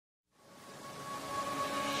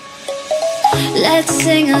Let's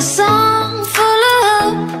sing a song full of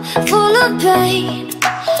hope, full of pain.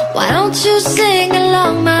 Why don't you sing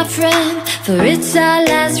along, my friend, for it's our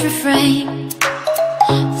last refrain.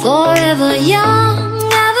 Forever young,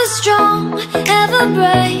 ever strong, ever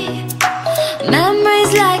brave.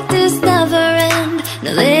 Memories like this never end,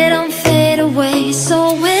 no, they don't fade away.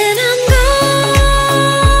 So when I'm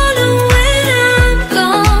gone, oh, when I'm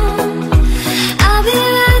gone, I'll be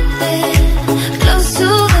right there, close to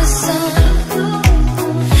the sun.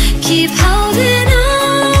 Keep holding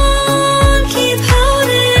on, keep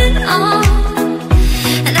holding on,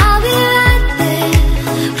 and I'll be right there,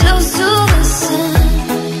 close to the sun,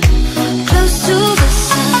 close to the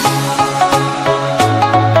sun.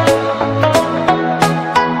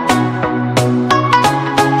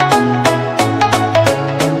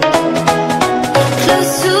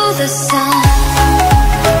 Close to the sun.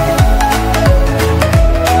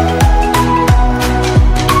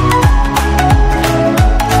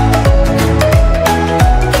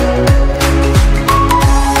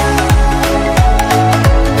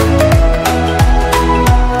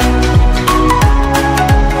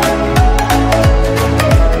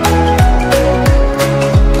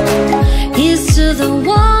 Here's to the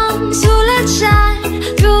ones who let shine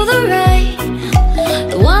through the rain,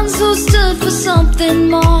 the ones who stood for something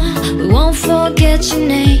more. We won't forget your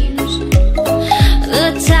names. The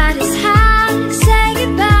tide is high, say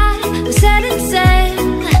goodbye, we set and sail,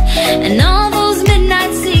 and all those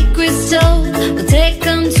midnight secrets told, we'll take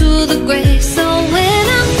them to the grave. So when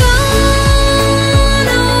I'm gone,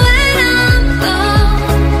 oh, when I'm gone,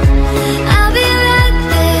 I'll be right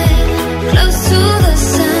there, close to the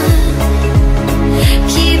sun.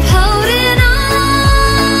 Keep holding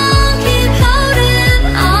on, keep holding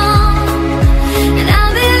on, and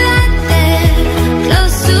I'll be right there,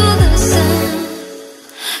 close to the sun,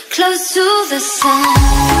 close to the sun. Close to the sun.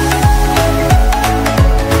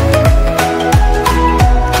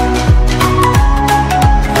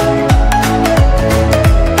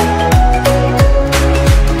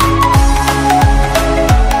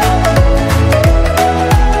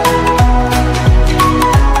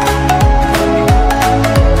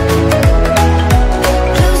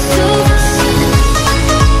 Close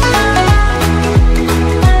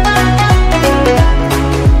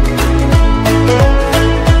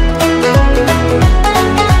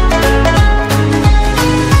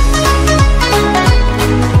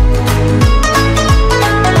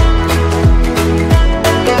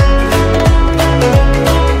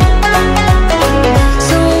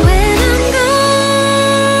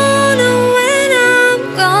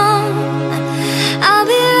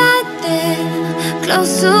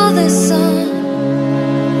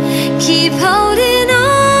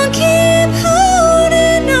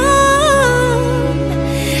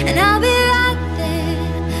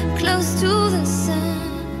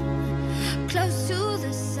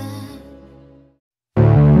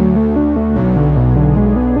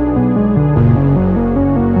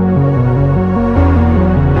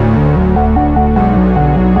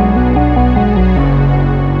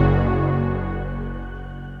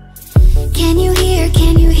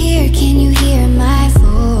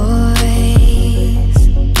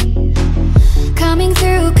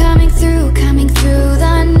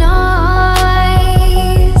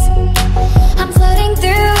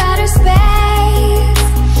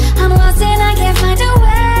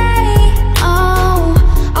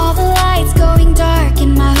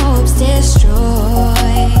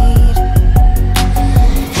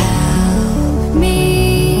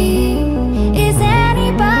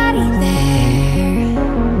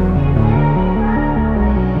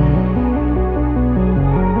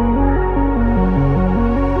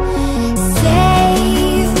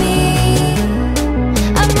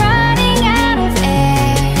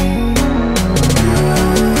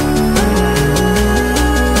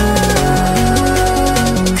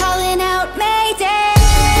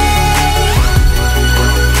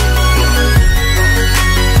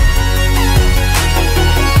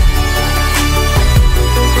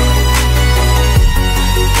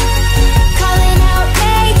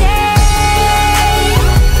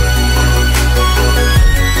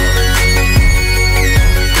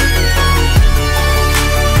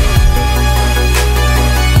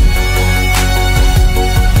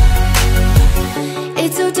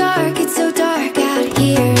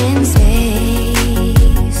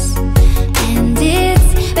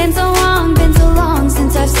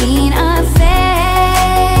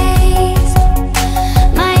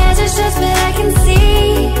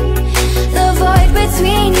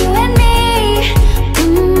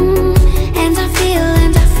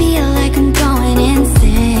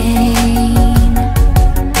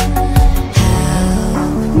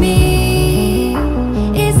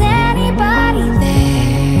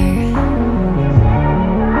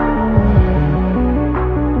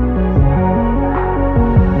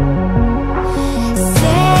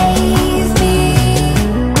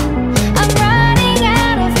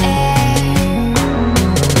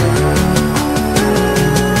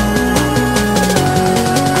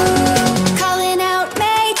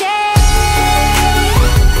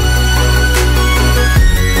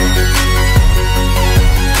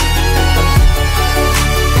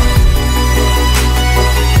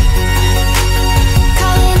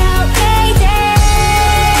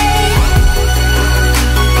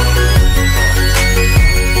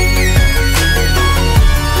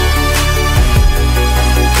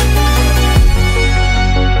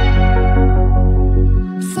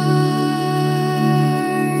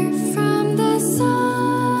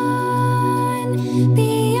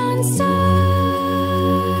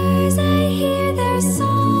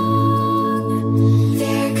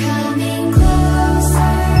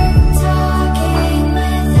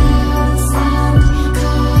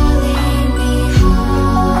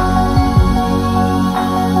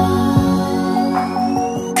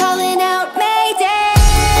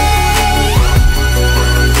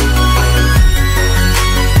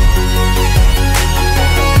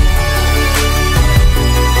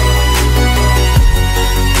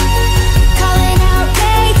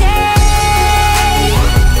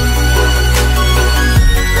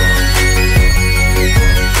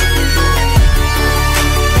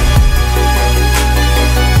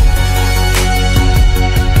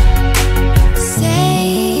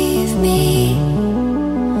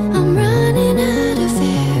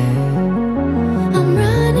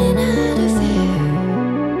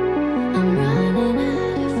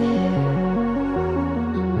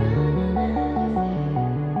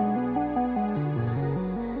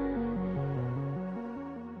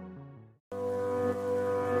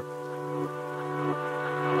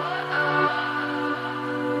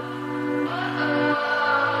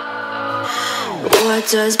What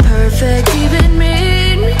does perfect even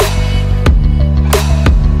mean?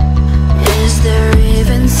 Is there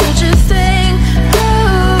even such